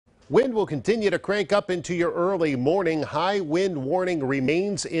Wind will continue to crank up into your early morning. High wind warning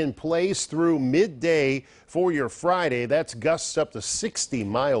remains in place through midday for your Friday. That's gusts up to 60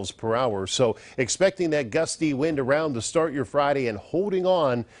 miles per hour. So expecting that gusty wind around to start your Friday and holding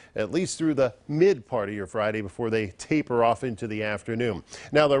on at least through the mid part of your Friday before they taper off into the afternoon.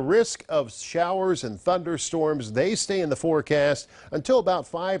 Now the risk of showers and thunderstorms, they stay in the forecast until about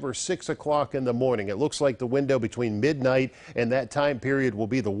 5 or 6 o'clock in the morning. It looks like the window between midnight and that time period will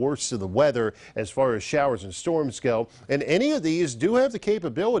be the worst of the weather as far as showers and storms go, and any of these do have the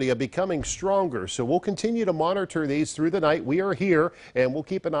capability of becoming stronger, so we'll continue to monitor these through the night. We are here and we'll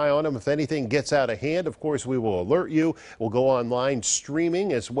keep an eye on them. If anything gets out of hand, of course we will alert you. We'll go online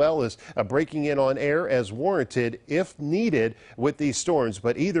streaming as well as breaking in on air as warranted if needed with these storms.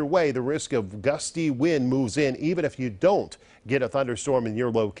 But either way, the risk of gusty wind moves in even if you don't get a thunderstorm in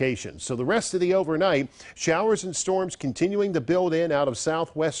your location. So the rest of the overnight, showers and storms continuing to build in out of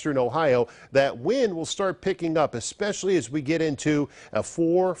southwestern Ohio. That wind will start picking up, especially as we get into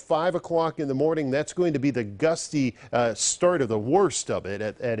 4, 5 o'clock in the morning. That's going to be the gusty start of the worst of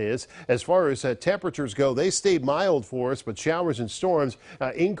it, that is. As far as temperatures go, they stay mild for us, but showers and storms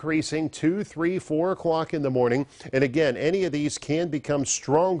increasing 2, 3, 4 o'clock in the morning. And again, any of these can become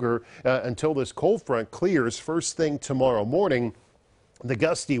stronger until this cold front clears first thing tomorrow morning. The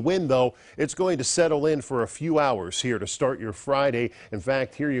gusty wind, though, it's going to settle in for a few hours here to start your Friday. In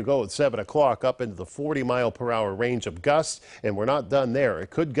fact, here you go at 7 o'clock up into the 40-mile-per-hour range of gusts, and we're not done there. It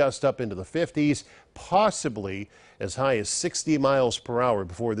could gust up into the 50s, possibly as high as 60 miles per hour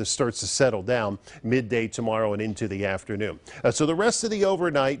before this starts to settle down midday tomorrow and into the afternoon. So the rest of the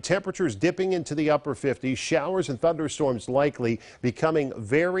overnight, temperatures dipping into the upper 50s, showers and thunderstorms likely, becoming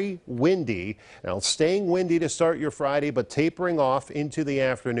very windy. Now, staying windy to start your Friday, but tapering off into the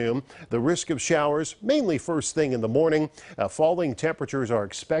afternoon. The risk of showers mainly first thing in the morning. Falling temperatures are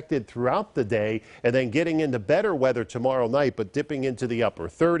expected throughout the day, and then getting into better weather tomorrow night, but dipping into the upper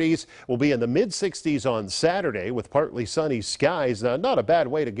 30s. We'll be in the mid 60s on Saturday with partly sunny skies. Not a bad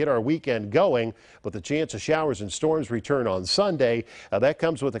way to get our weekend going, but the chance of showers and storms return on Sunday. That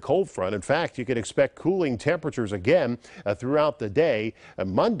comes with a cold front. In fact, you can expect cooling temperatures again throughout the day.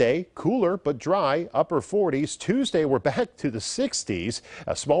 Monday, cooler but dry, upper 40s. Tuesday, we're back to the 60s.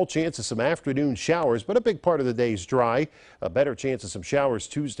 A small chance of some afternoon showers, but a big part of the day is dry. A better chance of some showers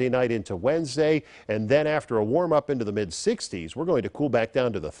Tuesday night into Wednesday. And then after a warm up into the mid 60s, we're going to cool back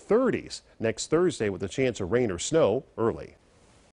down to the 30s next Thursday with a chance of rain or snow early.